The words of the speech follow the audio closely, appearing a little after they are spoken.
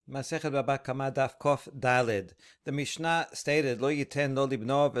Masechet Baba Kama Daf Kof Dalid. The Mishnah stated, Lo yiten lo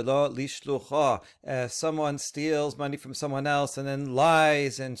libno velo lishlucho. Someone steals money from someone else and then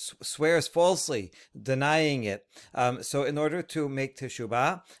lies and swears falsely, denying it. So in order to make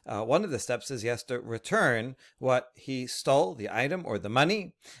teshubah, one of the steps is he has to return what he stole, the item or the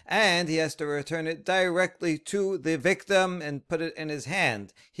money, and he has to return it directly to the victim and put it in his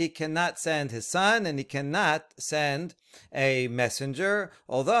hand. He cannot send his son and he cannot send a messenger,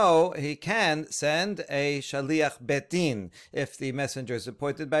 although he can send a shaliach betin. If the messenger is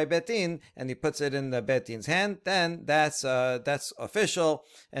appointed by betin and he puts it in the betin's hand, then that's official,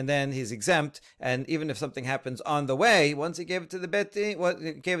 and then he's exempt. And even if something happens on the way, once he gave it to the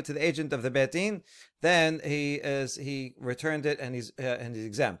betin, gave it to the agent of the betin, then he returned it and he's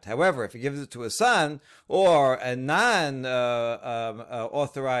exempt. However, if he gives it to his son or a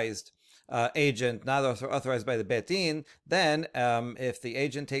non-authorized agent, not authorized by the betin, then if the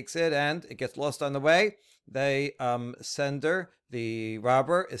agent takes it and it gets lost on the way, the sender, the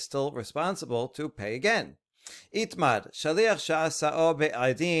robber, is still responsible to pay again. Itmad shaliach sha'asao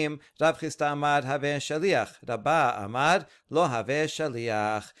be'adim Rav Chisda amad haveh shaliach Rabba amad lo haveh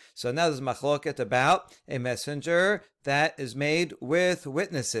shaliach. So now there's machloket about a messenger that is made with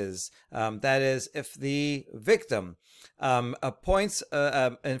witnesses. That is, if the victim appoints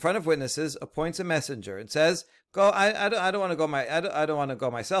in front of witnesses, appoints a messenger and says, "Go! I don't want to go. I don't want to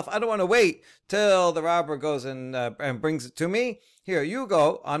go myself. I don't want to wait till the robber goes and brings it to me. Here, you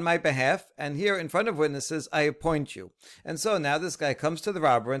go on my behalf, and here in front of witnesses, I appoint you." And so now this guy comes to the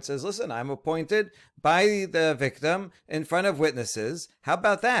robber and says, "Listen, I'm appointed by the victim in front of witnesses. How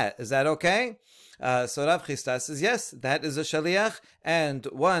about that? Is that okay?" So Rav Chisda says, yes, that is a shaliach, and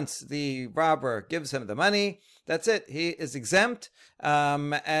once the robber gives him the money, that's it. He is exempt,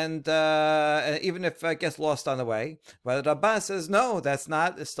 and even if it gets lost on the way. But Rabbah says, no, it's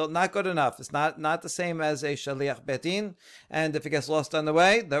still not good enough. It's not the same as a shaliach betin, and if it gets lost on the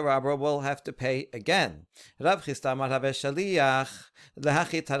way, the robber will have to pay again. Rav Chisda amar haveh shaliach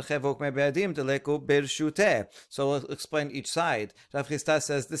lahachit harchevuk mebe'adim deleku birshuteh. So we'll explain each side. Rav Chisda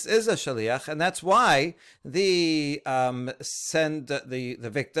says this is a shaliach, and that's why the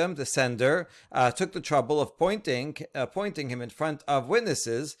victim, the sender, took the trouble of appointing him in front of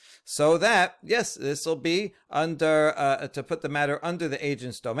witnesses, so that, yes, this will be under, to put the matter under the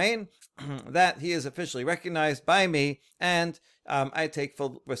agent's domain, that he is officially recognized by me, and I take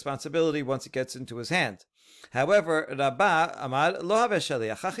full responsibility once it gets into his hand. However, Rabbah amar lo haveh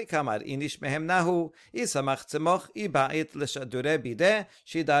shaliach hachi kamar inish mehem nahu isamach tzemoch ibait l'shadure bideh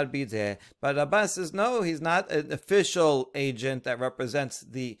shidar bideh. But Rabbah says no, he's not an official agent that represents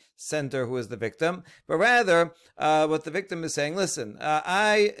the sender who is the victim, but rather what the victim is saying. Listen,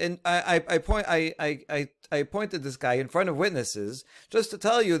 I appointed this guy in front of witnesses just to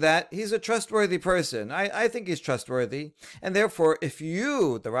tell you that he's a trustworthy person. I think he's trustworthy, and therefore, if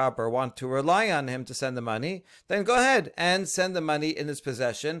you, the robber, want to rely on him to send the money, then go ahead and send the money in his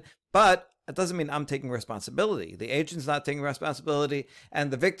possession. But it doesn't mean I'm taking responsibility. The agent's not taking responsibility,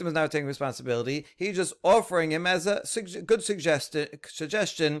 and the victim is not taking responsibility. He's just offering him as a good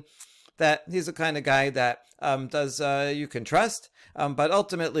suggestion that he's the kind of guy that you can trust. But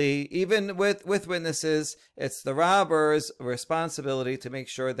ultimately, even with witnesses, it's the robber's responsibility to make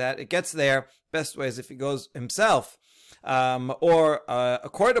sure that it gets there. Best way is if he goes himself. Or a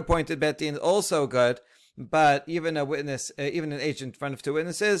court-appointed betin is also good, but even a witness, even an agent in front of two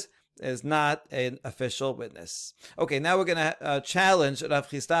witnesses, is not an official witness. Okay, now we're going to challenge Rav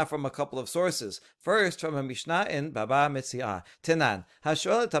Chisda from a couple of sources. First, from a Mishnah in Baba Metziah. Tenan,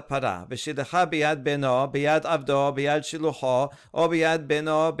 Hashol et hapara, v'shidacha biyad beno, biyad avdo, biyad shilucho, o biyad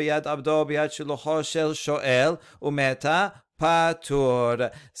beno, biyad avdo, biyad shilucho shel shoel, umeta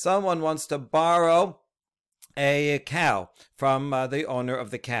patur. Someone wants to borrow a cow from the owner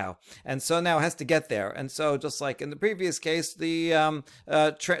of the cow, and so now it has to get there. And so, just like in the previous case, the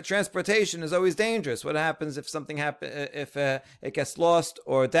transportation is always dangerous. What happens if something if it gets lost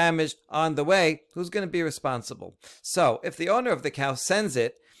or damaged on the way? Who's going to be responsible? So, if the owner of the cow sends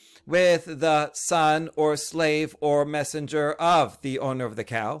it with the son or slave or messenger of the owner of the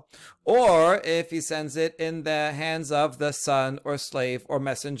cow, or if he sends it in the hands of the son or slave or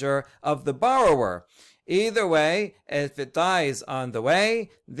messenger of the borrower, either way, if it dies on the way,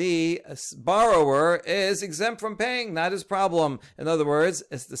 the borrower is exempt from paying, not his problem. In other words,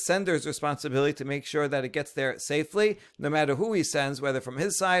 it's the sender's responsibility to make sure that it gets there safely, no matter who he sends, whether from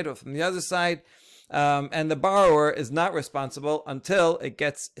his side or from the other side. and the borrower is not responsible until it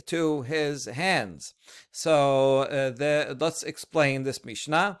gets to his hands. So let's explain this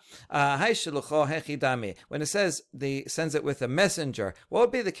Mishnah. When it says sends it with a messenger, what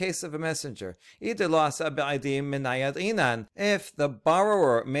would be the case of a messenger? If the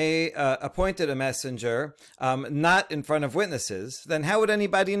borrower appointed a messenger not in front of witnesses, then how would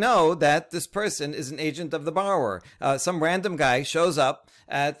anybody know that this person is an agent of the borrower? Some random guy shows up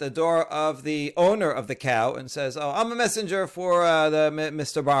at the door of the owner of the cow and says, "Oh, I'm a messenger for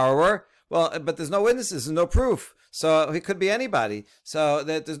Mr. Borrower." Well, but there's no witnesses and no proof. So he could be anybody. So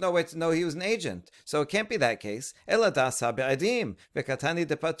there's no way to know he was an agent. So it can't be that case. Rather,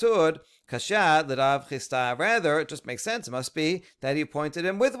 it just makes sense. It must be that he appointed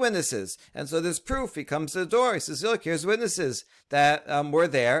him with witnesses. And so there's proof. He comes to the door. He says, look, here's witnesses that were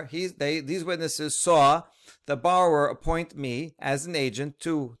there. These witnesses saw the borrower appoint me as an agent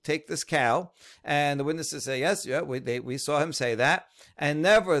to take this cow. And the witnesses say, yes, yeah, we saw him say that. And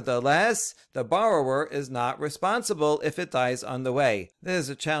nevertheless, the borrower is not responsible if it dies on the way. There's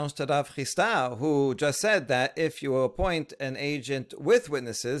a challenge to Rav Chisda, who just said that if you appoint an agent with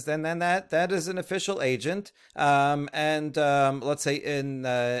witnesses, then that is an official agent. Let's say in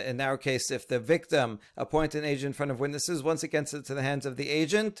our case, if the victim appointed an agent in front of witnesses, once it gets into the hands of the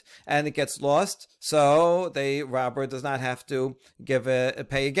agent and it gets lost, so the robber does not have to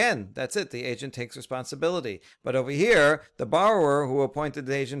pay again. That's it. The agent takes responsibility. But over here, the borrower who appointed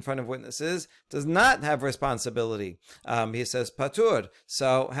the agent in front of witnesses does not have responsibility. He says patur.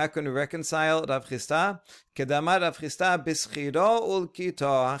 So how can we reconcile Rav Chisda? Kedamar Rav Chisda bischiro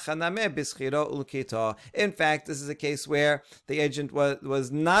ulkito hachaname bischiro ulkito. In fact, this is a case where the agent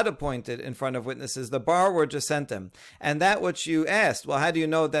was not appointed in front of witnesses. The borrower just sent him. And that which you asked, well, how do you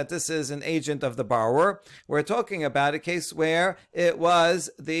know that this is an agent of the borrower? We're talking about a case where it was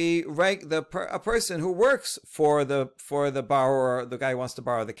a person who works for the borrower. The guy who wants to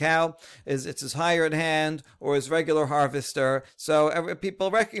borrow the cow, it's his hired hand or his regular harvester. So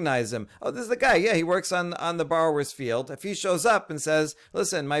people recognize him. Oh, this is the guy. Yeah, he works on the borrower's field. If he shows up and says,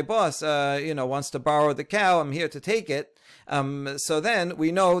 listen, my boss wants to borrow the cow, I'm here to take it. So then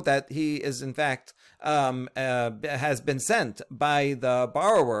we know that he is in fact has been sent by the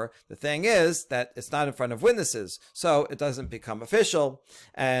borrower. The thing is that it's not in front of witnesses, so it doesn't become official,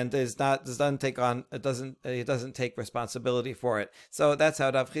 and he doesn't take responsibility for it. So that's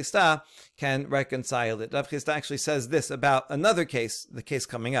how Rav Chisda can reconcile it. Rav Chisda actually says this about another case, the case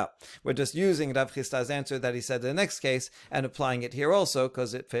coming up. We're just using Rav Chisda's answer that he said in the next case and applying it here also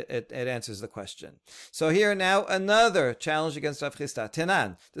because it answers the question. So here now another challenge against Rav Chisda.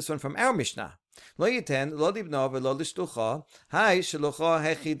 Tenan, this one from our Mishnah. The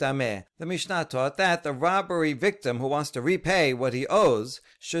Mishnah taught that the robbery victim who wants to repay what he owes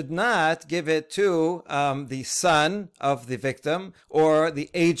should not give it to the son of the victim or the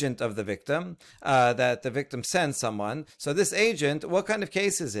agent of the victim, that the victim sends someone. So this agent, what kind of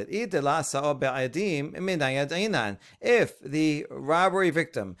case is it? If the robbery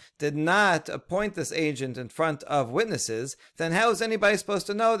victim did not appoint this agent in front of witnesses, then how is anybody supposed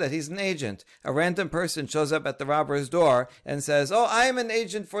to know that he's an agent? A random person shows up at the robber's door and says, "Oh, I'm an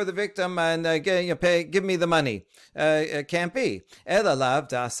agent for the victim, and give me the money." It can't be.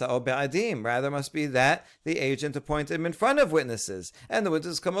 Rather, must be that the agent appointed him in front of witnesses, and the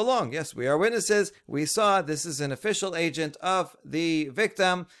witnesses come along. Yes, we are witnesses. We saw this is an official agent of the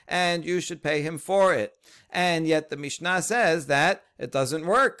victim, and you should pay him for it. And yet the Mishnah says that it doesn't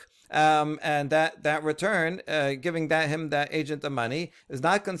work. And that return, giving that agent the money, is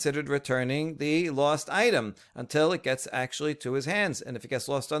not considered returning the lost item until it gets actually to his hands. And if it gets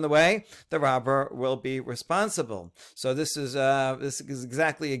lost on the way, the robber will be responsible. So this is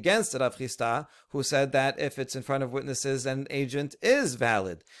exactly against Rav Chisda, who said that if it's in front of witnesses, then an agent is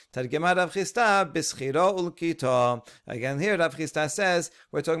valid. Targema Rav Chisda bischiro ulkito. Again, here Rav Chisda says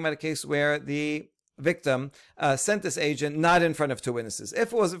we're talking about a case where the victim sent this agent not in front of two witnesses.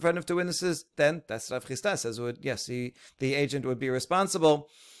 If it was in front of two witnesses, then that's Rav Chisda says the agent would be responsible.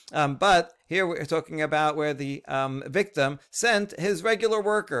 But here we're talking about where the victim sent his regular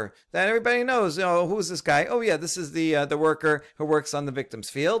worker that everybody knows. Who's this guy? Oh yeah, this is the worker who works on the victim's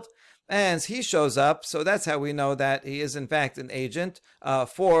field. And he shows up, so that's how we know that he is in fact an agent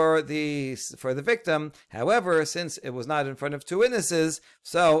for the victim. However, since it was not in front of two witnesses,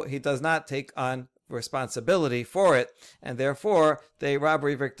 so he does not take on responsibility for it, and therefore the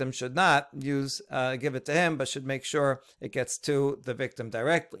robbery victim should not give it to him, but should make sure it gets to the victim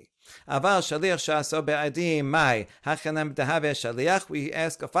directly. We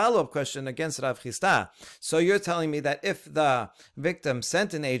ask a follow-up question against Rav Chisda. So you're telling me that if the victim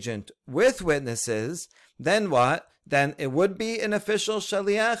sent an agent with witnesses, then what? Then it would be an official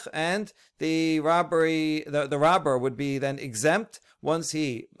shaliach, and the robber would be then exempt once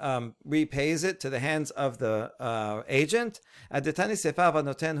he repays it to the hands of the agent. Well, then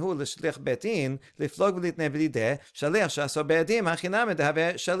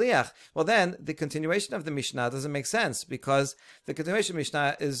the continuation of the Mishnah doesn't make sense, because the continuation of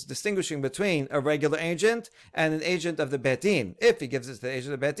Mishnah is distinguishing between a regular agent and an agent of the Bet Din. If he gives it to the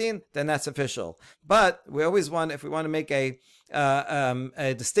agent of the Bet Din, then that's official. But we always want, if we want to make a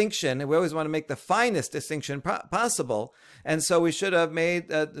distinction, we always want to make the finest distinction possible, and so we should have made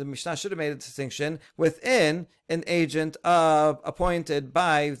the Mishnah should have made a distinction within an agent appointed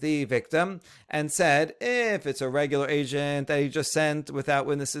by the victim, and said if it's a regular agent that he just sent without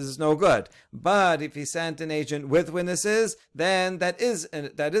witnesses is no good, but if he sent an agent with witnesses, then that is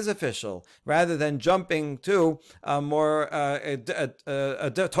official, rather than jumping to a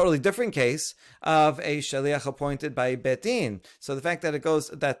totally different case of a shaliach appointed by Bet Din. So the fact that it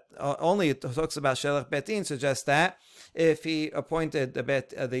only talks about shaliach Bet Din suggests that if he appointed the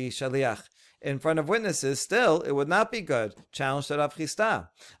shaliach in front of witnesses, still it would not be good. Challenge to Rav Chisda.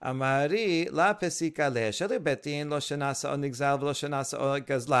 Amari la pesika le shaliach Bet Din lo shenasa o nigzal v'lo shenasa o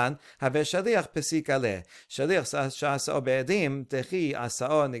gazlan have shaliach pesika le shaliach shasa o be'edim techi asa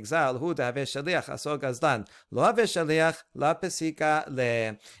o nigzal hu have shaliach asa o gazlan lo have shaliach la pesika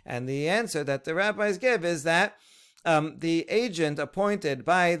le. And the answer that the rabbis give is that the agent appointed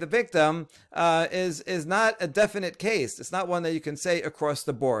by the victim is not a definite case. It's not one that you can say across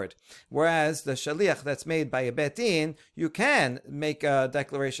the board. Whereas the shaliach that's made by a Bet Din, you can make a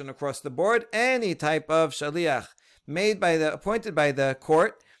declaration across the board. Any type of shaliach appointed by the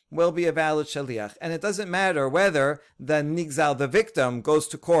court will be a valid shaliach. And it doesn't matter whether the nigzal, the victim, goes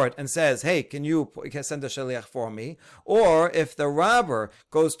to court and says, hey, can you send a shaliach for me? Or if the robber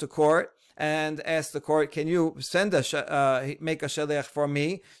goes to court and ask the court, can you make a shaliach for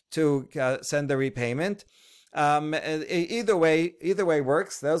me to send the repayment? Either way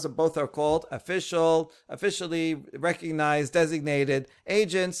works. Those both are called officially recognized, designated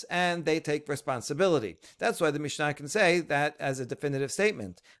agents, and they take responsibility. That's why the Mishnah can say that as a definitive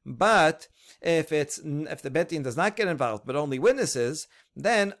statement. But if the Bet Din does not get involved, but only witnesses,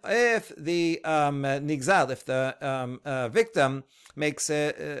 then if the victim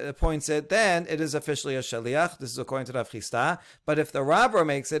appoints it, then it is officially a shaliach. This is according to Rav Chisda. But if the robber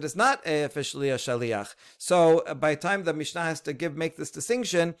makes it, it's not officially a shaliach. So by the time the Mishnah has to make this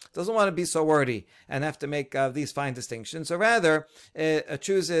distinction, doesn't want to be so wordy and have to make these fine distinctions. So rather, it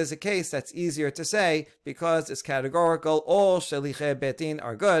chooses a case that's easier to say because it's categorical. All shalichei Bet Din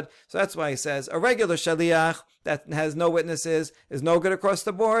are good. So that's why he says a regular shaliach that has no witnesses is no good across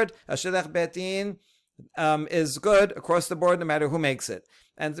the board. A shaliach Bet Din is good across the board no matter who makes it.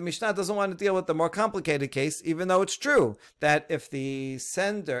 And the Mishnah doesn't want to deal with the more complicated case, even though it's true that if the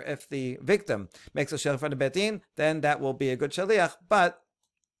victim makes a shaliach in front of Bet Din, then that will be a good shaliach. But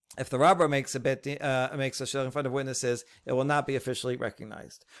if the robber makes a shaliach in front of witnesses, it will not be officially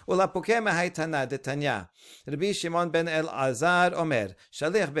recognized. Rabbi Shimon ben Elazar omer,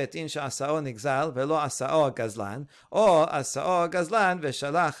 shaliach Bet Din she'asao nigzal velo asao gazlan, or asao gazlan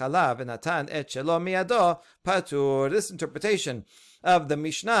ve'shalach alav v'natan et shelo miyado patur. This interpretation of the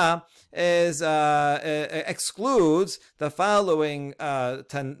Mishnah excludes the following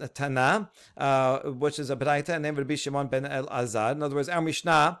Tana, which is a Braita named Rabbi Shimon ben Elazar. In other words, our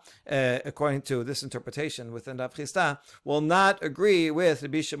Mishnah, according to this interpretation within Rav Chisda, will not agree with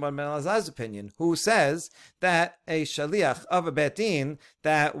Rabbi Shimon ben Elazar's opinion, who says that a shaliach of a Bet Din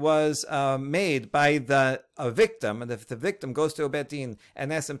that was made by a victim, and if the victim goes to a Bet Din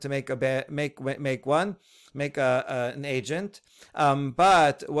and asks him to make an agent,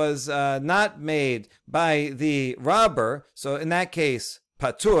 but was not made by the robber. So in that case,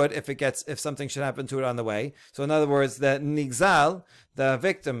 patur, if something should happen to it on the way. So in other words, the nigzal, the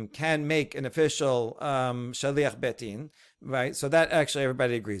victim, can make an official shaliach Bet Din, right? So that actually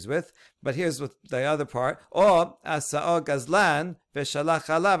everybody agrees with. But here's what the other part: or asao gazlan v'shalach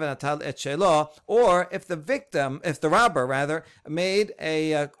alav v'natal et shelo. Or if the robber rather made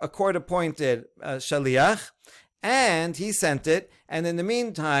a court-appointed shaliach, and he sent it, and in the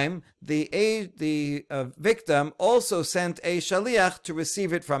meantime, the victim also sent a shaliach to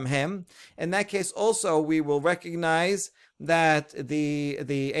receive it from him. In that case, also we will recognize that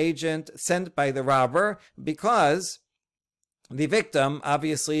the agent sent by the robber, because the victim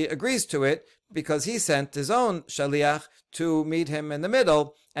obviously agrees to it, because he sent his own shaliach to meet him in the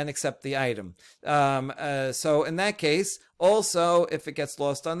middle and accept the item. So in that case, also, if it gets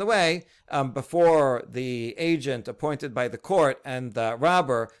lost on the way, before the agent appointed by the court and the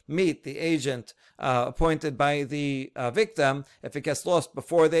robber meet the agent appointed by the victim, if it gets lost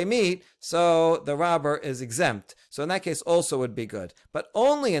before they meet, so the robber is exempt. So in that case also would be good, but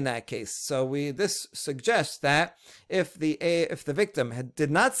only in that case. So this suggests that if the victim did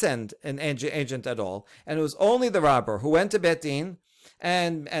not send an agent at all, and it was only the robber who went to Bet Din,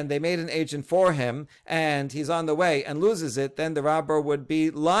 and they made an agent for him, and he's on the way and loses it, then the robber would be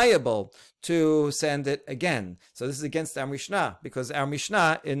liable to send it again. So this is against our Mishnah, because our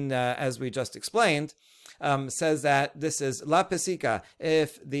Mishnah, as we just explained, says that this is la pesika.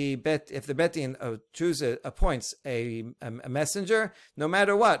 If the Bet Din appoints a messenger, no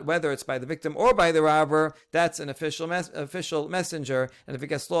matter what, whether it's by the victim or by the robber, that's an official messenger. And if it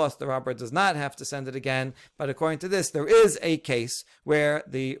gets lost, the robber does not have to send it again. But according to this, there is a case where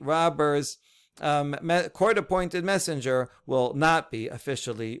the robber's court-appointed messenger will not be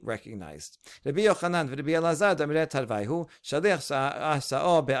officially recognized. Rabbi Yochanan v'Rabbi Elazar d'Amiret Harvayhu shaliach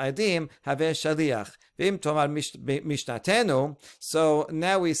sa'o be'adim haveh shaliach v'im tomar mishnatenu. So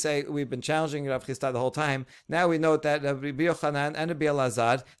now we say, we've been challenging Rav Chisda the whole time. Now we note that Rabbi Yochanan and Rabbi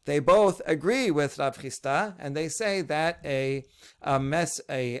Elazar, they both agree with Rav Chisda, and they say that a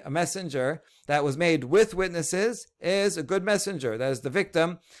messenger that was made with witnesses is a good messenger. That is the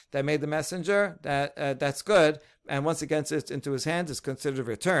victim that made the messenger. That's good. And once it gets it into his hands, it's considered a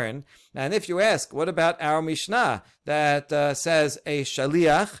return. And if you ask, what about our Mishnah that says a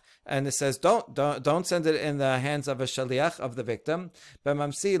shaliach, and it says don't send it in the hands of a shaliach of the victim.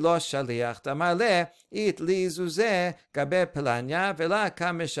 B'mamsi lo shaliach damale it li zuzeh gabe pelanya vela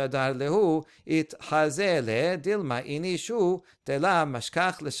kameshadar lehu it hazele dilma inishu tela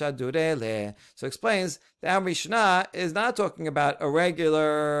mashkach leshadurele. So explains the Mishnah is not talking about a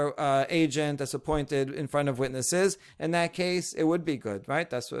regular agent that's appointed in front of witnesses. In that case, it would be good, right?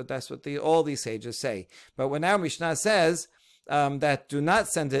 That's what all these sages say. But when our Mishnah says that do not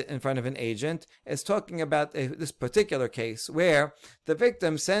send it in front of an agent, is talking about this particular case where the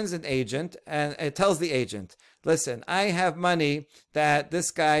victim sends an agent and it tells the agent, listen, I have money that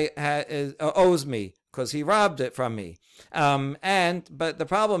this guy owes me because he robbed it from me. But the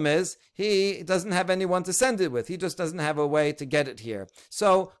problem is he doesn't have anyone to send it with. He just doesn't have a way to get it here.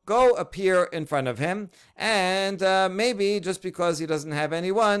 So go appear in front of him, and maybe just because he doesn't have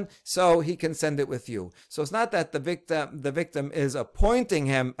anyone, so he can send it with you. So it's not that the victim is appointing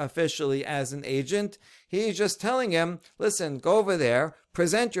him officially as an agent. He's just telling him, listen, go over there,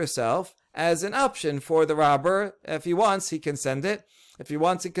 present yourself as an option for the robber. If he wants, he can send it. If he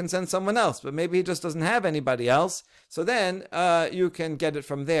wants, he can send someone else, but maybe he just doesn't have anybody else. So then you can get it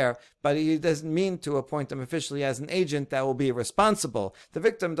from there. But he doesn't mean to appoint him officially as an agent that will be responsible. The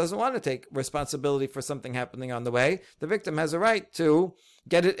victim doesn't want to take responsibility for something happening on the way. The victim has a right to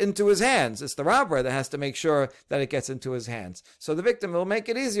get it into his hands. It's the robber that has to make sure that it gets into his hands. So the victim will make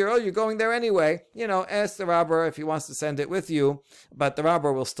it easier. Oh, you're going there anyway. Ask the robber if he wants to send it with you, but the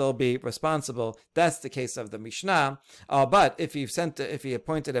robber will still be responsible. That's the case of the Mishnah. But if he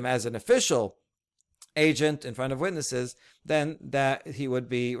appointed him as an official agent in front of witnesses, then that the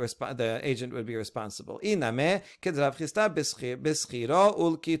agent would be responsible.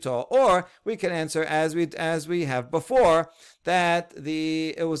 Or we can answer as we have before, that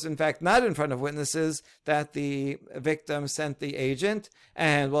it was in fact not in front of witnesses that the victim sent the agent.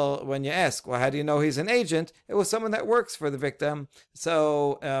 And well, when you ask, well, how do you know he's an agent? It was someone that works for the victim.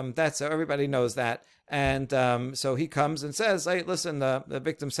 So that's how everybody knows that. And so he comes and says, hey, listen, the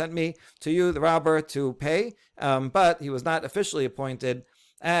victim sent me to you, the robber, to pay, but he was not officially appointed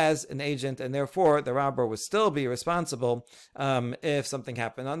as an agent, and therefore the robber would still be responsible if something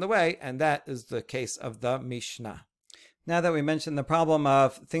happened on the way, and that is the case of the Mishnah. Now that we mentioned the problem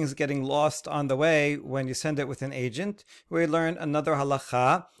of things getting lost on the way when you send it with an agent, we learn another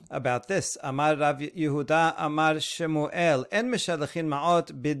halacha about this. Amar Rav Yehuda Amar Shemuel En meshalachin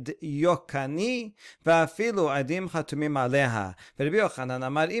ma'ot bidyokani va'afilu adim chatumim aleha. Rabbi Yochanan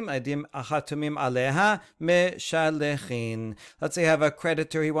Amar im adim chatumim aleha meshalachin. Let's say you have a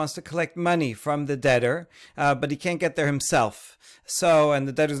creditor, he wants to collect money from the debtor, but he can't get there himself. And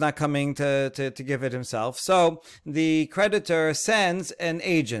the debtor's not coming to give it himself. So the creditor sends an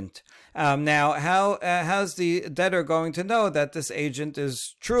agent. Now, how's the debtor going to know that this agent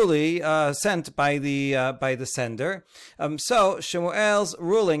is truly sent by the sender? So Shemuel's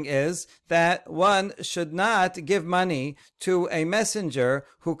ruling is that one should not give money to a messenger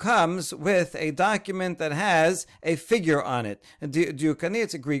who comes with a document that has a figure on it. Diukani,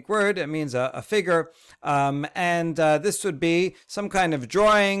 it's a Greek word. It means a figure. And this would be some kind of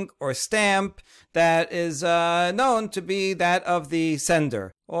drawing or stamp that is known to be that of the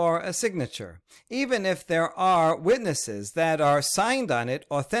sender, or a signature. Even if there are witnesses that are signed on it,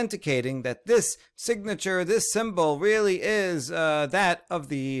 authenticating that this signature, this symbol really is that of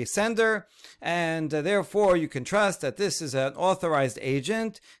the sender, and therefore you can trust that this is an authorized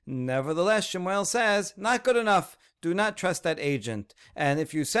agent, nevertheless, Shemuel says, not good enough. Do not trust that agent. And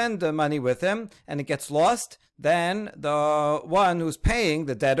if you send the money with him and it gets lost, then the one who's paying,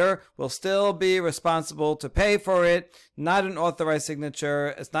 the debtor, will still be responsible to pay for it. Not an authorized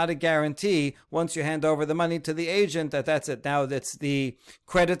signature. It's not a guarantee once you hand over the money to the agent that that's it. Now that's the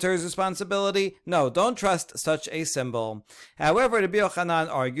creditor's responsibility. No, don't trust such a symbol. However, Rabbi Yochanan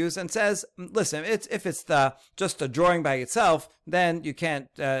argues and says, listen, if it's just a drawing by itself, then you can't,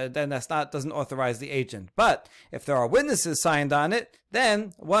 then doesn't authorize the agent. But if there are witnesses signed on it,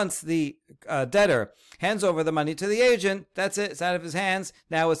 then once the debtor hands over the money to the agent, that's it. It's out of his hands.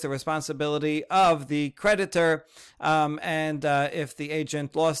 Now it's the responsibility of the creditor. And if the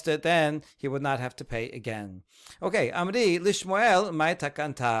agent lost it, then he would not have to pay again. Okay, Amri Lishmuel my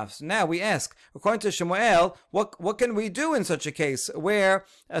takantav. So now we ask, according to Shmuel, what can we do in such a case where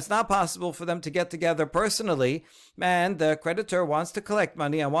it's not possible for them to get together personally, and the creditor wants to collect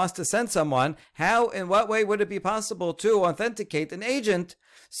money and wants to send someone? How, in what way would it be possible to authenticate an agent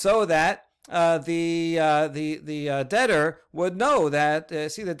so that the debtor would know that,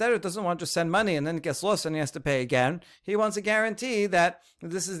 the debtor doesn't want to send money and then it gets lost and he has to pay again. He wants a guarantee that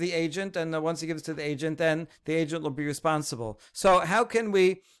this is the agent, and once he gives it to the agent, then the agent will be responsible. So how can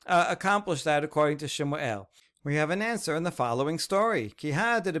we accomplish that according to Shemuel? We have an answer in the following story.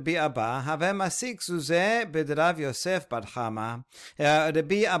 Rabbi Abba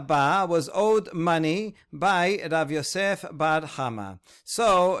was owed money by Rav Yosef bar Chama.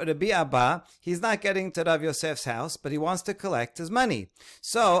 So Rabbi Abba, he's not getting to Rav Yosef's house, but he wants to collect his money.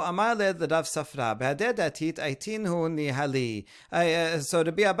 So Amar le Rav Safra, so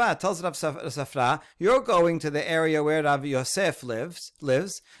Rabbi Abba tells Rav Safra, you're going to the area where Rav Yosef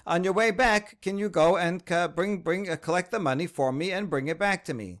lives. On your way back, can you go and collect the money for me and bring it back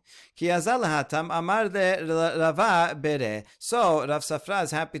to me? So Rav Safra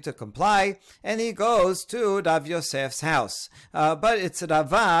is happy to comply, and he goes to Rav Yosef's house. But it's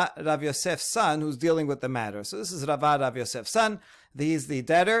Rava, Rav Yosef's son, who's dealing with the matter. So this is Rava, Rav Yosef's son. He's the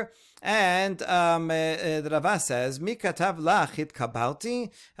debtor. And the Rava says, "Mi katav lach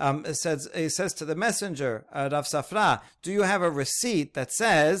hitkabalti." He says to the messenger, Rav Safra, "Do you have a receipt that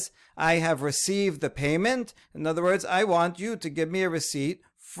says I have received the payment?" In other words, I want you to give me a receipt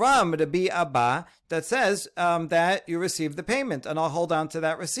from Rabbi Abba that says that you received the payment, and I'll hold on to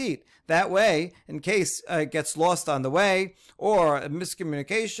that receipt. That way, in case it gets lost on the way, or a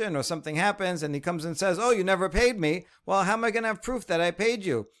miscommunication, or something happens, and he comes and says, "Oh, you never paid me." Well, how am I going to have proof that I paid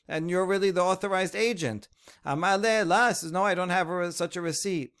you, and you're really the authorized agent? Amale La says, "No, I don't have such a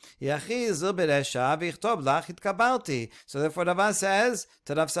receipt." So therefore, Rava says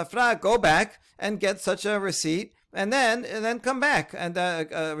to Rav Safra, "Go back and get such a receipt, and then come back, and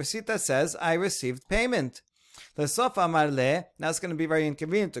a receipt that says I received payment." The Sof Amar Le, now it's going to be very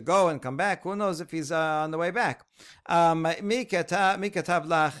inconvenient to go and come back. Who knows if he's on the way back? After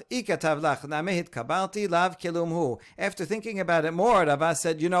thinking about it more, Rava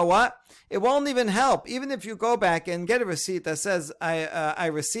said, "You know what? It won't even help. Even if you go back and get a receipt that says I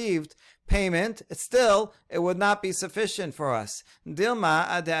received payment, it would not be sufficient for us. Dilma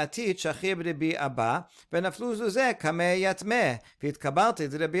adaati chachib Rabbi Abba v'naflu zuzeh kameh yatmeh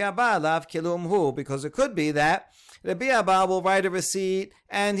v'itkabalti Rabbi Abba lav kilumhu, because it could be that Rabbi Abba will write a receipt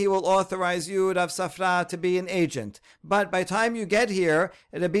and he will authorize you, Rav Safra, to be an agent. But by the time you get here,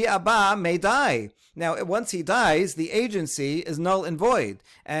 Rabbi Abba may die. Now, once he dies, the agency is null and void.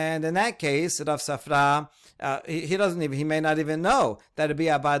 And in that case, Rav Safra, he may not even know that Rabbi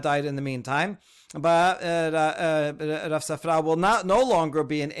Abba died in the meantime. But Rav Safra will no longer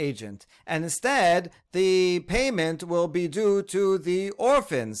be an agent, and instead the payment will be due to the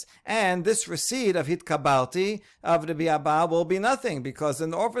orphans. And this receipt of hitkabalti of Rabbi Abba will be nothing, because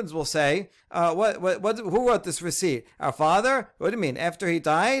then the orphans will say, "Who wrote this receipt? Our father? What do you mean? After he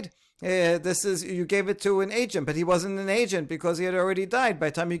died?" You gave it to an agent, but he wasn't an agent because he had already died by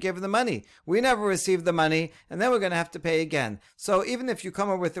the time you gave him the money. We never received the money, and then we're going to have to pay again. So even if you come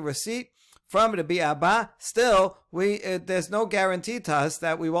up with a receipt from Rabbi Abba, still, there's no guarantee to us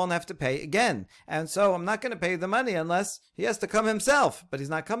that we won't have to pay again. And so I'm not going to pay the money unless he has to come himself, but he's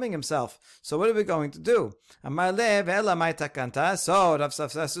not coming himself. So what are we going to do? So Rav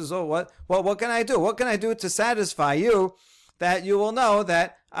Safsas says, what can I do? What can I do to satisfy you that you will know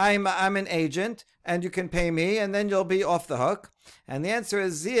that I'm an agent and you can pay me and then you'll be off the hook? And the answer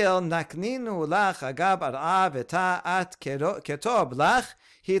is Zil nakninu lach agab ar'a v'ta at ketob lach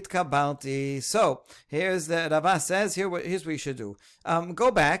hitkabalti. So here's the Rava says here's what we should do. Go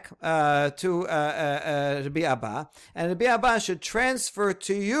back to Rabbi Abba, and Rabbi Abba should transfer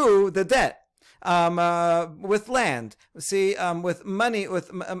to you the debt. With land. See, with money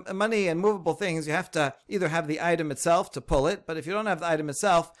and movable things, you have to either have the item itself to pull it, but if you don't have the item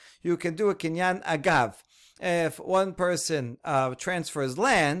itself, you can do a kinyan agav. If one person transfers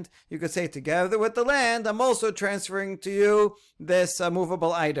land, you could say, together with the land, I'm also transferring to you this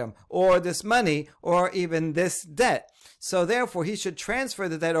movable item, or this money, or even this debt. So therefore, he should transfer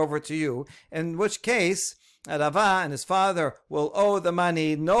the debt over to you, in which case, Rava and his father will owe the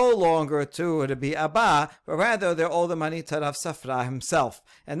money no longer to Rabbi Abba, but rather they'll owe the money to Rav Safra himself.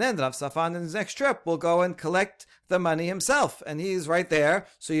 And then Rav Safra in his next trip will go and collect the money himself. And he's right there,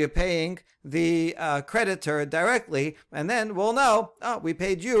 so you're paying the creditor directly, and then we'll know, we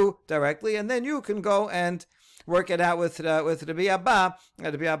paid you directly, and then you can go and work it out with Rabbi Abba.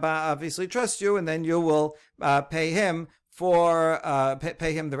 Rabbi Abba obviously trusts you, and then you will pay him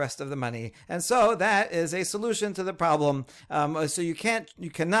pay him the rest of the money. And so that is a solution to the problem. So you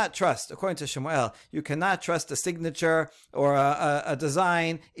cannot trust, according to Shemuel, you cannot trust a signature or a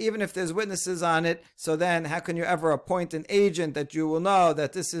design, even if there's witnesses on it. So then how can you ever appoint an agent that you will know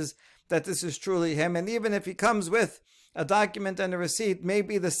that this is truly him? And even if he comes with a document and a receipt,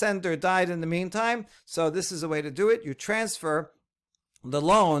 maybe the sender died in the meantime. So this is a way to do it. You transfer the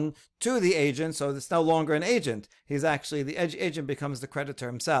loan to the agent, so it's no longer an agent. He's actually, the agent becomes the creditor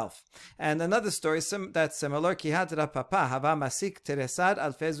himself. And another story that's similar, Ki hadra papa hava masik teresad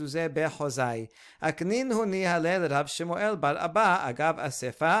al fezuze behozai. Aknin hu nihale Rav Shemuel bar Abba agav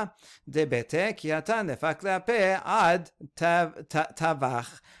asefa de bete ki hata nefak leape ad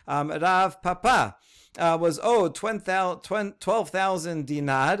tavach. Rav Papa was owed 12,000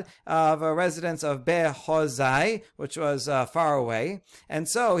 dinar of a residence of Behozai, which was far away, and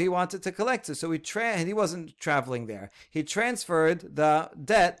so he wanted to collect it. So he wasn't traveling there. He transferred the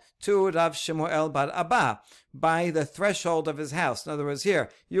debt to Rav Shemuel bar Abba by the threshold of his house. In other words, here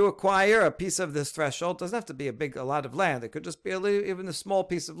you acquire a piece of this threshold. It doesn't have to be a lot of land. It could just be even a small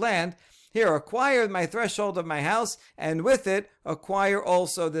piece of land. Here, acquire my threshold of my house, and with it, acquire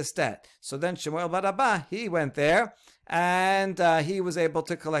also this debt. So then Shemuel bar Abba, he went there, and he was able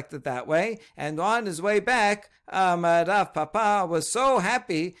to collect it that way. And on his way back, Rav Papa was so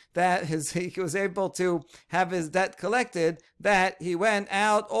happy that he was able to have his debt collected that he went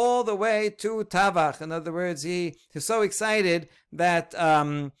out all the way to Tavach. In other words, he was so excited that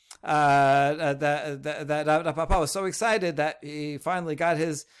Rav Papa was so excited that he finally got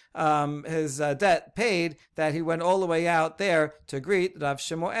his debt paid, that he went all the way out there to greet Rav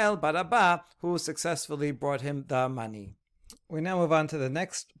Shemuel bar Abba, who successfully brought him the money. We now move on to the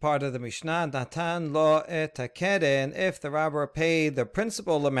next part of the Mishnah. Natan lo et hakeren. If the robber paid the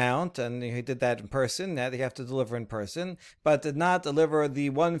principal amount, and he did that in person, now they have to deliver in person, but did not deliver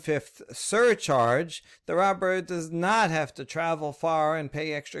the 1/5 surcharge, the robber does not have to travel far and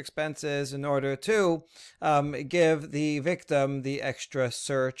pay extra expenses in order to give the victim the extra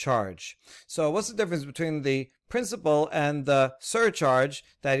surcharge. So what's the difference between the principal and the surcharge?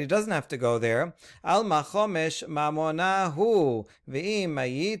 That he doesn't have to go there? Al machomesh mamonahu v'im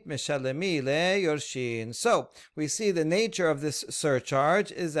mayit meshalemi leyorshin. So we see the nature of this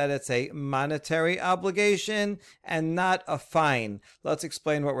surcharge is that it's a monetary obligation and not a fine. Let's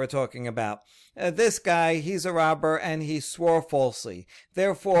explain what we're talking about. This guy, he's a robber and he swore falsely.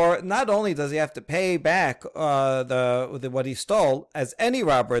 Therefore, not only does he have to pay back what he stole, as any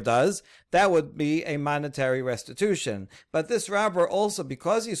robber does, that would be a monetary restitution. But this robber also,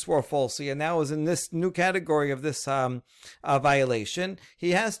 because he swore falsely and now is in this new category of this violation,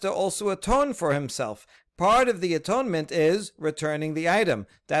 he has to also atone for himself. Part of the atonement is returning the item.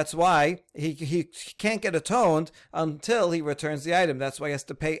 That's why he can't get atoned until he returns the item. That's why he has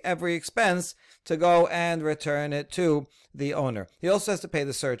to pay every expense to go and return it to the owner. He also has to pay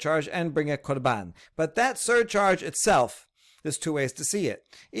the surcharge and bring a korban. But that surcharge itself, there's two ways to see it.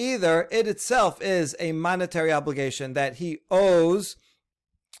 Either it itself is a monetary obligation that he owes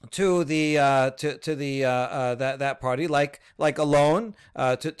to the that party, like a loan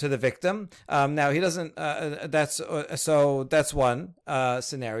to the victim. Now he doesn't. That's one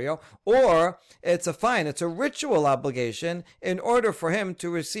scenario. Or it's a fine. It's a ritual obligation. In order for him to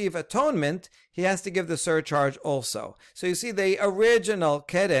receive atonement, he has to give the surcharge also. So you see, the original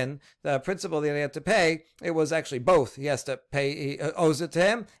keren, the principal that he had to pay, it was actually both. He has to pay, he owes it to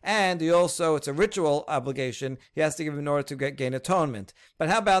him, and he also, it's a ritual obligation, he has to give in order to gain atonement. But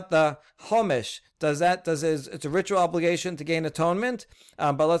how about the chomesh? It's a ritual obligation to gain atonement,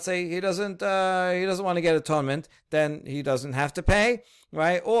 but let's say he doesn't want to get atonement, then he doesn't have to pay,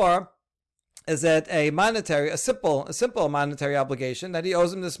 right? Or is it a simple monetary obligation that he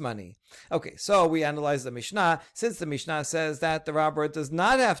owes him this money? Okay, so we analyze the Mishnah. Since the Mishnah says that the robber does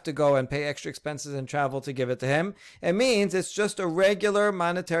not have to go and pay extra expenses and travel to give it to him, it means it's just a regular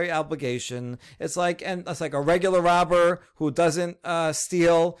monetary obligation. It's like a regular robber who doesn't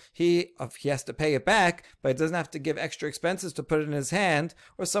steal. He has to pay it back, but he doesn't have to give extra expenses to put it in his hand.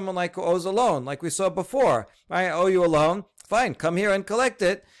 Or someone like who owes a loan, like we saw before. Right? I owe you a loan. Fine, come here and collect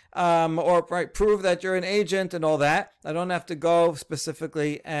it. Prove that you're an agent and all that. I don't have to go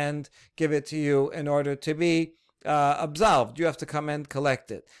specifically and give it to you in order to be absolved. You have to come and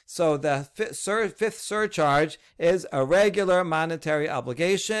collect it. So the fifth surcharge is a regular monetary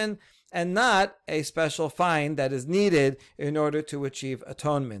obligation and not a special fine that is needed in order to achieve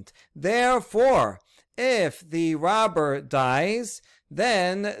atonement. Therefore, if the robber dies,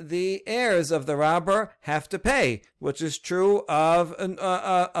 then the heirs of the robber have to pay, which is true of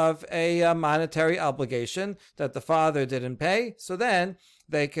a monetary obligation that the father didn't pay. So then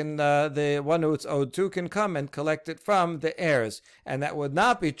they can, the one who it's owed to can come and collect it from the heirs. And that would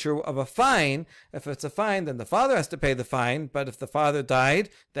not be true of a fine. If it's a fine, then the father has to pay the fine. But if the father died,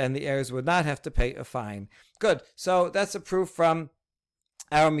 then the heirs would not have to pay a fine. Good. So that's a proof from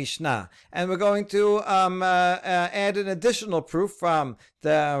our Mishnah. And we're going to add an additional proof from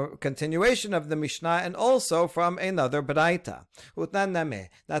the continuation of the Mishnah and also from another Baraita. Utnaname,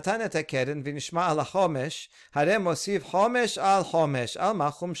 Natanet HaKeren v'nishma al HaChomesh, harem mosiv Chomesh al Chomesh, al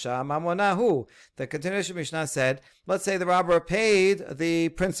machumsha mamonahu. The continuation of Mishnah said, let's say the robber paid the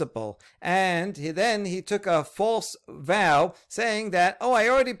principal, and he took a false vow saying that, I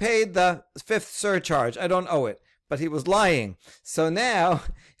already paid the fifth surcharge, I don't owe it. But he was lying. So now,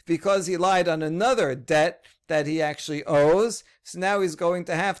 because he lied on another debt that he actually owes, so now he's going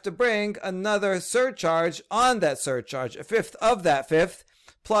to have to bring another surcharge on that surcharge, a fifth of that fifth,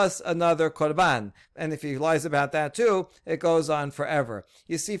 plus another korban. And if he lies about that too, it goes on forever.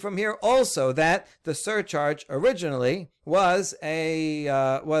 You see from here also that the surcharge originally was a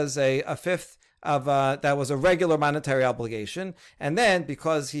fifth of that was a regular monetary obligation, and then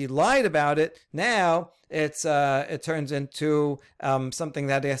because he lied about it, now it turns into something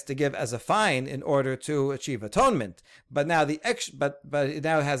that he has to give as a fine in order to achieve atonement. But now but it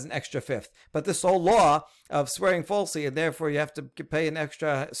now has an extra fifth. But this whole law of swearing falsely, and therefore you have to pay an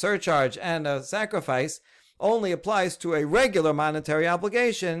extra surcharge and a sacrifice, only applies to a regular monetary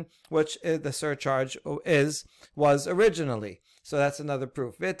obligation, which the surcharge was originally. So that's another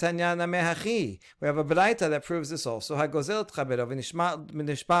proof. We have a Baraita that proves this also. Hagozel tchabero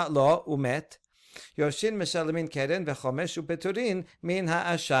v'nishma lo umet. Yorshin meshalamin keren v'chomesh upeturin min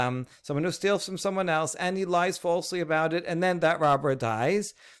ha'asham. Someone who steals from someone else and he lies falsely about it, and then that robber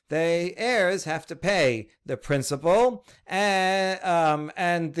dies. The heirs have to pay the principal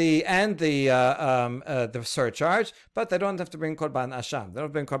and the surcharge, but they don't have to bring korban asham. They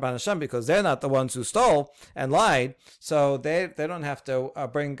don't bring korban asham because they're not the ones who stole and lied, so they don't have to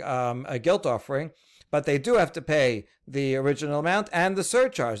bring a guilt offering. But they do have to pay the original amount and the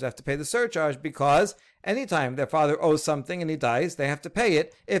surcharge. They have to pay the surcharge because anytime their father owes something and he dies, they have to pay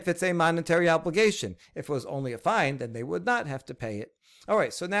it if it's a monetary obligation. If it was only a fine, then they would not have to pay it. All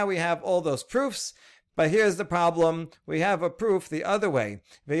right, so now we have all those proofs. But here's the problem. We have a proof the other way.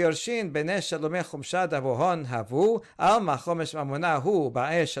 V'yorshin b'nei shalomei chumsha davohon havu al machomesh mamonahu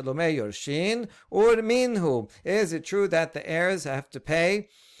ba'eh shalomei yorshin urminhu. Is it true that the heirs have to pay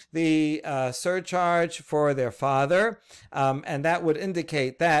the surcharge for their father, and that would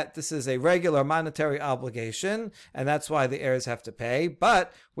indicate that this is a regular monetary obligation, and that's why the heirs have to pay.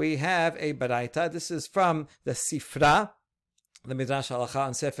 But we have a Baraita. This is from the Sifra, the Midrash Halacha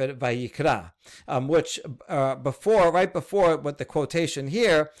and Sefer Vayikra, which right before what the quotation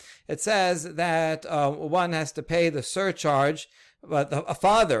here, it says that one has to pay the surcharge. But a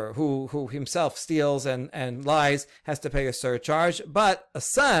father who himself steals and lies has to pay a surcharge. But a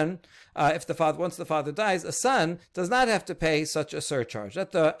son, once the father dies, a son does not have to pay such a surcharge.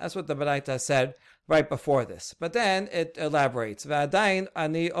 That's what the Baraita said right before this. But then it elaborates. V'adayin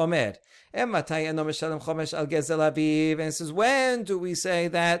ani omer. And it says, when do we say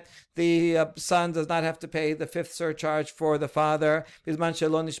that the son does not have to pay the fifth surcharge for the father? Well,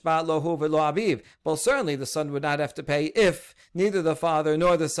 certainly the son would not have to pay if neither the father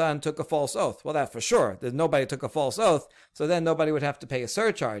nor the son took a false oath. Well, that's for sure. Nobody took a false oath, so then nobody would have to pay a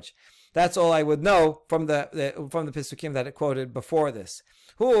surcharge. That's all I would know from the Pesukim that it quoted before this.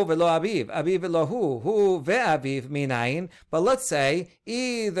 Hu velo aviv, aviv velo hu ve'aviv minayin. But let's say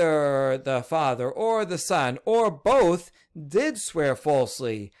either the father or the son or both did swear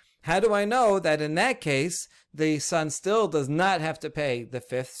falsely. How do I know that in that case the son still does not have to pay the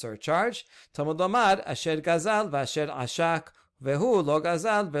fifth surcharge? Talmud Lomad asher gazal v'asher ashak vehu lo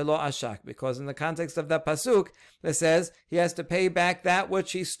gazal velo ashak. Because in the context of that pasuk, it says he has to pay back that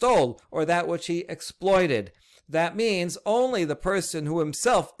which he stole or that which he exploited. That means only the person who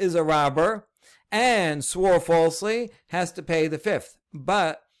himself is a robber and swore falsely has to pay the fifth.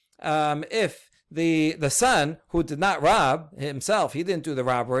 But if the son who did not rob himself, he didn't do the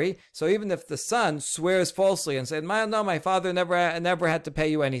robbery, so even if the son swears falsely and said, no, my father never had to pay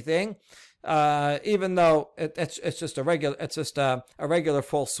you anything, even though it's just a regular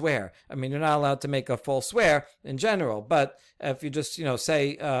false swear. I mean, you're not allowed to make a false swear in general, but if you just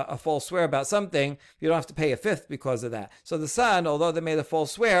say a false swear about something, you don't have to pay a fifth because of that. So the son, although they made a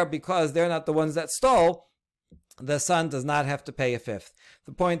false swear, because they're not the ones that stole, the son does not have to pay a fifth.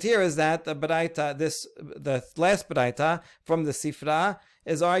 The point here is that the last baraita from the Sifra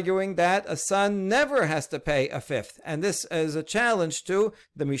is arguing that a son never has to pay a fifth. And this is a challenge to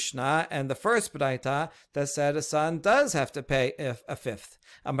the Mishnah and the first baraita that said a son does have to pay a fifth.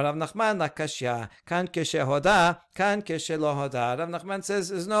 Amar Rav Nachman lakashya, kan keshe hoda, kan keshe lo hoda. Rav Nachman says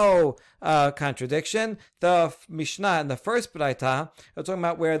there's no contradiction. The Mishnah and the first baraita are talking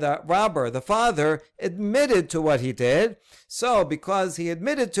about where the robber, the father, admitted to what he did. So because he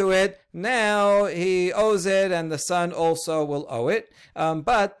admitted to it, now he owes it and the son also will owe it.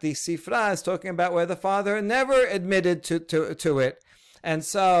 But the Sifra is talking about where the father never admitted to it. And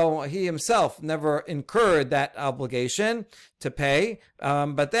so he himself never incurred that obligation to pay.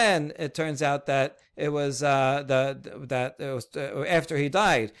 But then it turns out that it was after he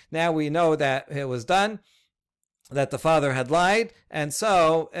died. Now we know that it was done, that the father had lied, and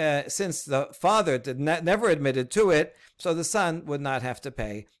so since the father never admitted to it, so the son would not have to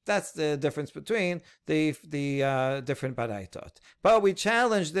pay. That's the difference between the different baraitot. But we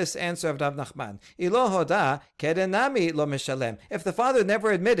challenge this answer of Rav Nachman. Ilo hoda kedenami lo mishalem. If the father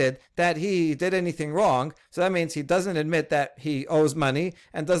never admitted that he did anything wrong, so that means he doesn't admit that he owes money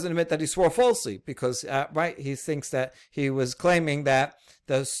and doesn't admit that he swore falsely, because he thinks that he was claiming that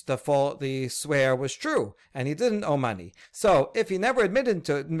the swear was true and he didn't owe money. So if he never admitted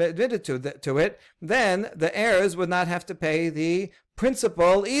to it, then the heirs would not have to pay the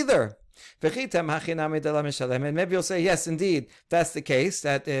principal either. And maybe you'll say, yes, indeed, that's the case,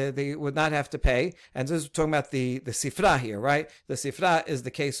 that they would not have to pay. And this is talking about the Sifra here, right? The Sifra is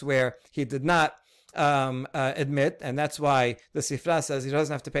the case where he did not admit, and that's why the Sifra says he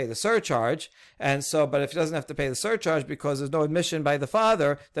doesn't have to pay the surcharge. And so, but if he doesn't have to pay the surcharge because there's no admission by the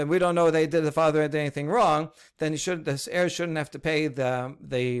father, then we don't know the father did anything wrong. Then the heir shouldn't have to pay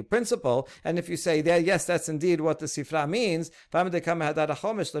the principal. And if you say that, yes, that's indeed what the Sifra means. But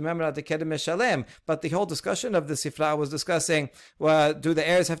the whole discussion of the Sifra was discussing, well, do the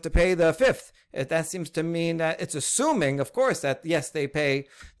heirs have to pay the fifth? That seems to mean that it's assuming, of course, that yes, they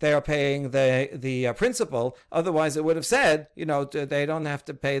are paying the principal. Otherwise, it would have said, they don't have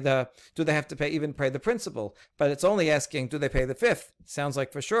to pay do they have to pay the principal? But it's only asking, do they pay the fifth? Sounds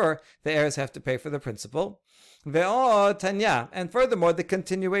like for sure the heirs have to pay for the principal. Ve'o Tanya, and furthermore, the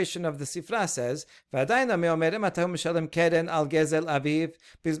continuation of the Sifra says, "V'adayna me'omerim atahu mishalem keren al gezel aviv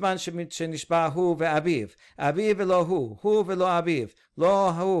bizman shenishba hu ve'aviv, aviv ve'lo hu ve'lo aviv,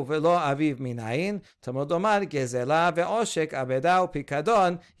 lo hu ve'lo aviv minayin, tamud omar gezela ve'oshek abeda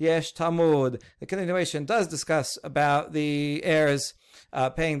u'pikadon yesh tamud." The continuation does discuss about the heirs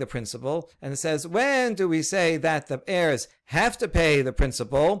paying the principal, and it says, when do we say that the heirs have to pay the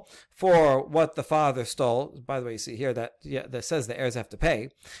principal for what the father stole? By the way, you see here that says the heirs have to pay.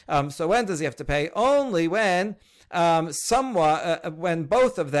 So when does he have to pay? Only when when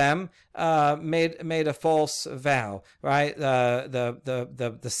both of them made a false vow, right?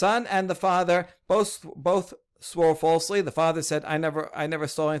 The son and the father both swore falsely. The father said, I never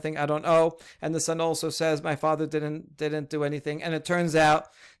stole anything, I don't owe. And the son also says, my father didn't do anything. And it turns out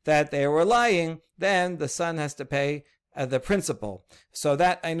that they were lying. Then the son has to pay the principal. So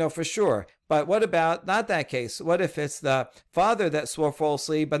that I know for sure. But what about not that case? What if it's the father that swore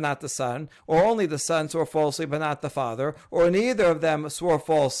falsely but not the son, or only the son swore falsely but not the father, or neither of them swore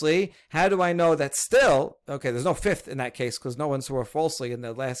falsely? How do I know that still, okay, there's no fifth in that case because no one swore falsely in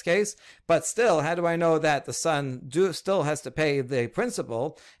the last case, but still, how do I know that the son still has to pay the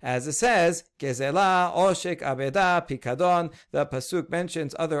principal? As it says, Gezela, Oshek, Abeda, Pikadon, the Pasuk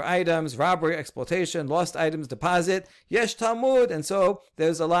mentions other items, robbery, exploitation, lost items, deposit, Yesh Talmud, and so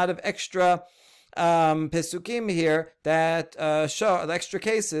there's a lot of extra Pesukim here that show the extra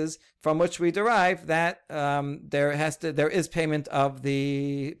cases from which we derive that there is payment of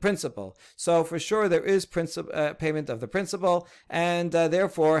the principal. So for sure there is payment of the principal, and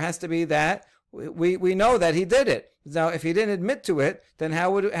therefore has to be that we know that he did it. Now, if he didn't admit to it, then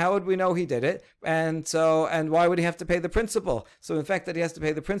how would we know he did it? And why would he have to pay the principal? So the fact that he has to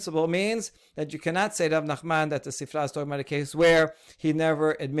pay the principal means that you cannot say Rav Nachman that the Sifra is talking about a case where he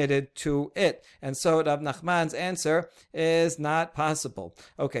never admitted to it. And so Rav Nachman's answer is not possible.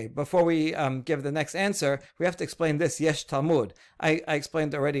 Okay, before we give the next answer, we have to explain this Yesh Talmud. I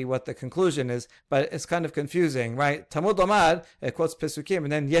explained already what the conclusion is, but it's kind of confusing, right? Talmud Omar, it quotes Pesukim,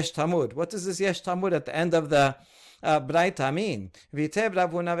 and then Yesh Talmud. What does this Yesh Talmud at the end of the Braita mean? Vitev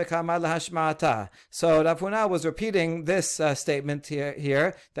Rav Huna v'kamar lahashma'ata. So Rav Huna was repeating this statement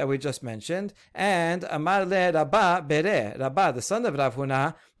here that we just mentioned, and Amar le Rabba bere. Rabba, the son of Rav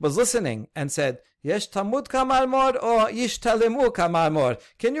Huna, was listening and said, Yesh Talmud kamar mod or Yish Talimu kamar mod.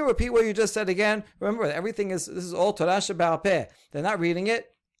 Can you repeat what you just said again? Remember, this is all Torah Sheba'al Peh. They're not reading it.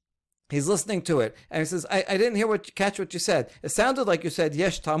 He's listening to it, and he says, I didn't catch what you said. It sounded like you said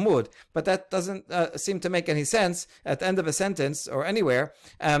Yesh Talmud, but that doesn't seem to make any sense at the end of a sentence or anywhere.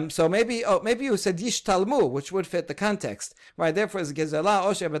 So maybe you said Yish Talmud, which would fit the context, right? Therefore, it's Gezela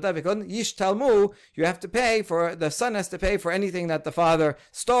Oshe B'Davikon Yish Talmud. You have to pay for, the son has to pay for anything that the father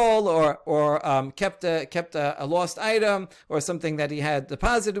stole or kept a lost item or something that he had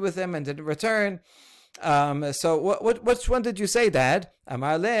deposited with him and didn't return. So which one did you say, Dad?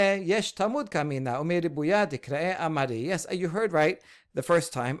 Amar le yesh Talmud kamina umeribuya dikra'e amari. Yes, you heard right the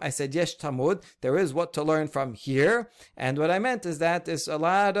first time. I said yesh Talmud. There is what to learn from here, and what I meant is that there's a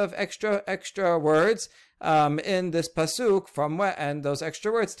lot of extra words in this pasuk and those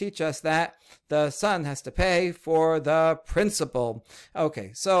extra words teach us that the son has to pay for the principal.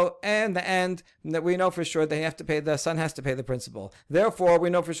 Okay, so in the end, we know for sure the son has to pay the principal. Therefore, we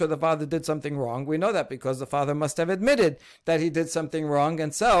know for sure the father did something wrong. We know that because the father must have admitted that he did something wrong,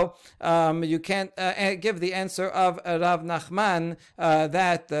 and so you can't give the answer of Rav Nachman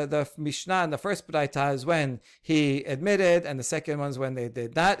that the Mishnah in the first Braita is when he admitted, and the second one's when they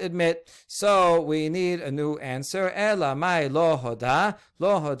did not admit. So we need a new answer. Ela mai lo hoda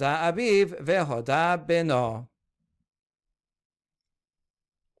abiv vehoda beno.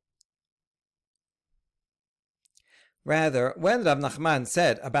 Rather, when Rav Nachman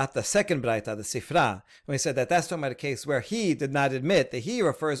said about the second Braita, the Sifra, when he said that that's talking about a case where he did not admit, that he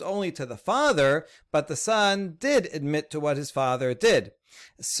refers only to the father, but the son did admit to what his father did.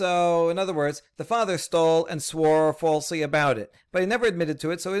 So, in other words, the father stole and swore falsely about it, but he never admitted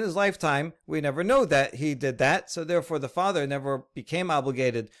to it, so in his lifetime, we never know that he did that, so therefore the father never became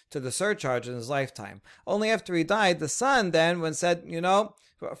obligated to the surcharge in his lifetime. Only after he died, the son then, said,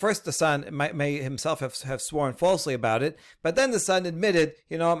 first the son may himself have sworn falsely about it, but then the son admitted,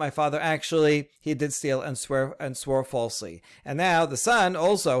 my father actually, he did steal and swore falsely. And now the son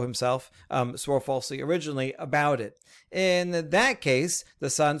also himself swore falsely originally about it. In that case, the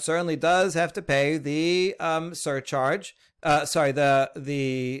son certainly does have to pay the surcharge,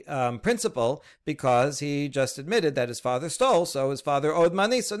 the principal, because he just admitted that his father stole, so his father owed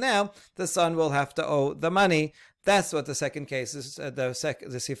money, so now the son will have to owe the money. That's what the second case is, the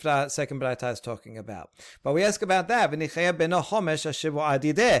Sifra, second Braita is talking about. But we ask about that. But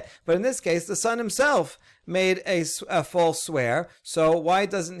in this case, the son himself made a false swear, so why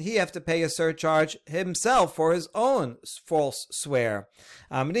doesn't he have to pay a surcharge himself for his own false swear?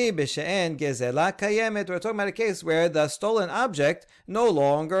 We're talking about a case where the stolen object no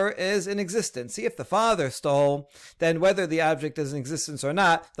longer is in existence. See, if the father stole, then whether the object is in existence or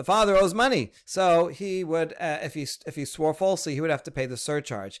not, the father owes money. So he would, if he swore falsely, he would have to pay the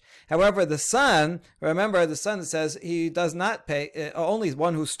surcharge. However, the son, remember, the son says he does not pay, only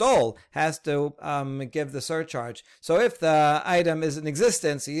one who stole has to give the surcharge. So if the item is in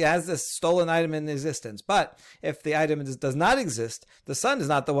existence, he has this stolen item in existence. But if the item does not exist, the son is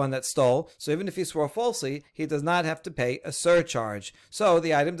not the one that stole. So even if he swore falsely, he does not have to pay a surcharge. So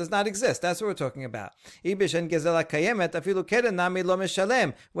the item does not exist. That's what we're talking about. Wait a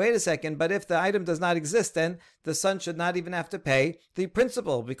second, but if the item does not exist, then the son should not even have to pay the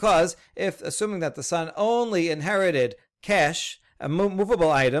principal, because if, assuming that the son only inherited cash,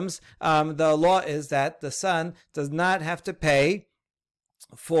 movable items, the law is that the son does not have to pay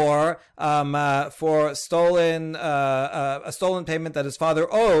for stolen a stolen payment that his father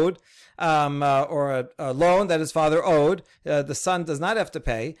owed, or a loan that his father owed. The son does not have to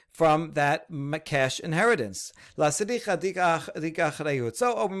pay from that cash inheritance. So,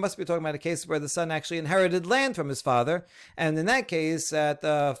 we must be talking about a case where the son actually inherited land from his father, and in that case, that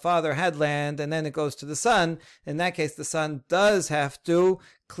the father had land, and then it goes to the son. In that case, the son does have to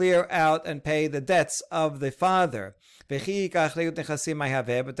clear out and pay the debts of the father. But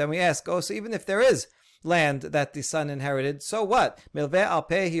then we ask, so even if there is land that the son inherited, so what? The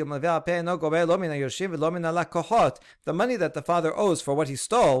money that the father owes for what he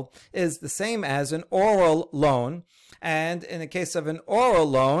stole is the same as an oral loan. And in the case of an oral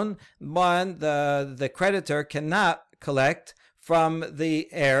loan, the creditor cannot collect from the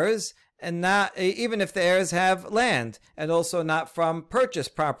heirs, and not even if the heirs have land, and also not from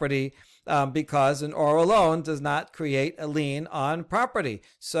purchased property, because an oral loan does not create a lien on property.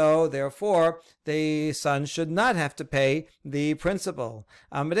 So therefore, the son should not have to pay the principal.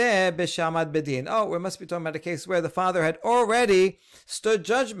 We must be talking about a case where the father had already stood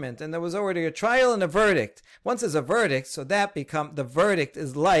judgment, and there was already a trial and a verdict. Once there's a verdict, so that the verdict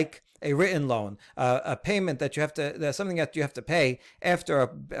is like a written loan, a payment that you have to, there's something that you have to pay after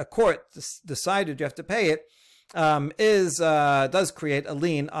a court decided you have to pay it, does create a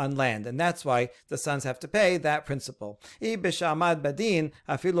lien on land, and that's why the sons have to pay that principal. Wait a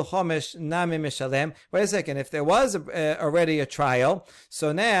second, if there was already a trial,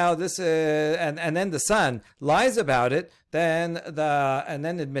 so now this and then the son lies about it, and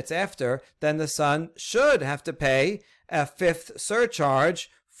then admits after, then the son should have to pay a fifth surcharge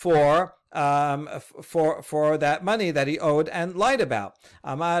for that money that he owed and lied about.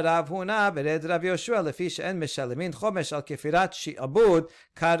 Amar Rav Huna bered Rav Yoshua lefi she'en meshalemin chomesh al kefirat shi'abud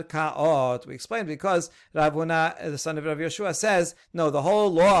karkaot. We explained because Rav Huna, the son of Rav Yoshua, says no, the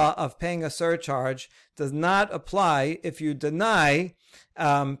whole law of paying a surcharge does not apply if you deny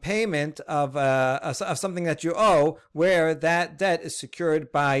payment of something that you owe, where that debt is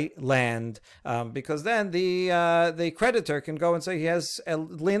secured by land, because then the creditor can go and say he has a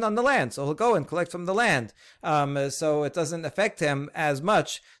lien on the land, so he'll go and collect from the land. So it doesn't affect him as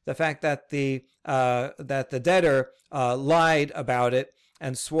much, the fact that the debtor lied about it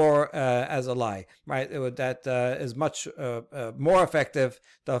and swore as a lie, right? That is much more effective.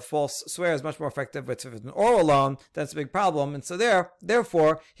 The false swear is much more effective. If it's an oral loan, that's a big problem. And so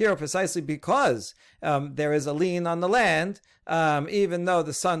therefore, here, precisely because there is a lien on the land, even though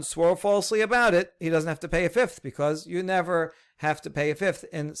the son swore falsely about it, he doesn't have to pay a fifth, because you never have to pay a fifth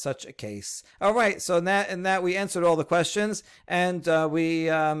in such a case. All right, so in that we answered all the questions, and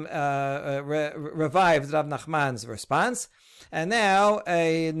we revived Rav Nachman's response. And now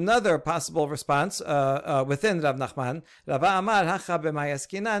another possible response within Rav Nachman. Rava Amar hacha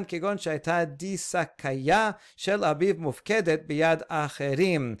b'mayaskinan kegon she'ayta disakaya shel aviv mufkedet biyad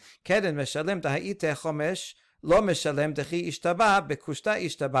acherim keden meshalem taha'ite chomesh lo meshalem dechi ishtaba bekushta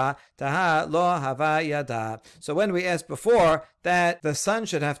ishtaba taha lo hava yada. So when we asked before that the son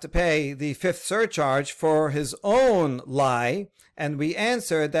should have to pay the fifth surcharge for his own lie, and we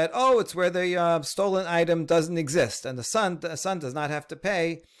answered that, it's where the stolen item doesn't exist, and the son does not have to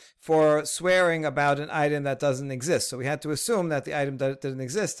pay for swearing about an item that doesn't exist. So we had to assume that the item didn't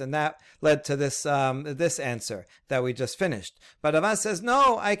exist, and that led to this answer that we just finished. But Rava says,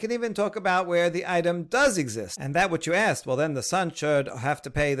 no, I can even talk about where the item does exist. And that what you asked, well, then the son should have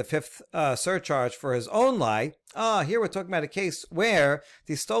to pay the fifth surcharge for his own lie. Here we're talking about a case where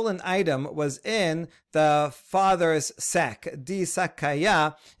the stolen item was in the father's sack. Di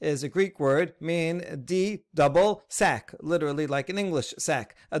sakaya is a Greek word, meaning di double sack, literally like an English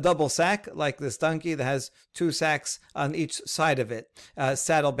sack. A double sack, like this donkey that has two sacks on each side of it,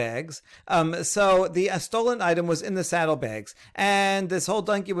 saddlebags. So the stolen item was in the saddlebags, and this whole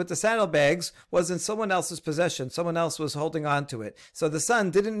donkey with the saddlebags was in someone else's possession. Someone else was holding on to it. So the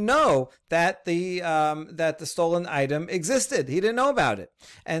son didn't know that the stolen item existed. He didn't know about it.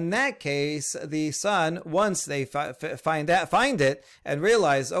 In that case, the son, once they find it and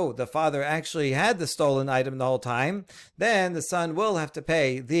realize, the father actually had the stolen item the whole time, then the son will have to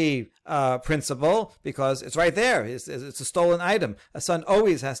pay the principal, because it's right there. It's a stolen item. A son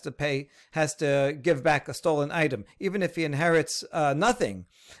always has to give back a stolen item, even if he inherits nothing,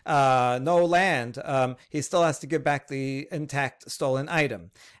 no land. He still has to give back the intact stolen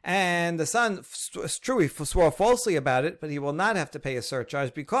item. And the son, it's true, he swore swore falsely about it, but he will not have to pay a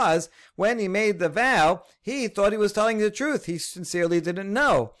surcharge because when he made the vow, he thought he was telling the truth. He sincerely didn't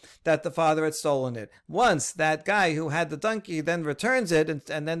know that the father had stolen it. Once that guy who had the donkey then returns it,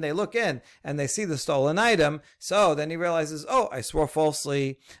 and then they look in and they see the stolen item, so then he realizes, oh, I swore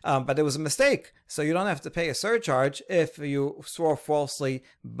falsely, but it was a mistake. So you don't have to pay a surcharge if you swore falsely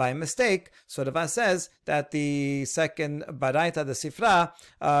by mistake. So the Vas says that the second Baraita, the Sifra,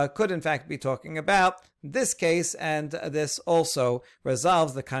 could in fact be talking about this case, and this also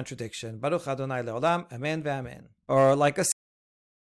resolves the contradiction. Baruch Adonai Leolam, Amen ve'Amen. Or like a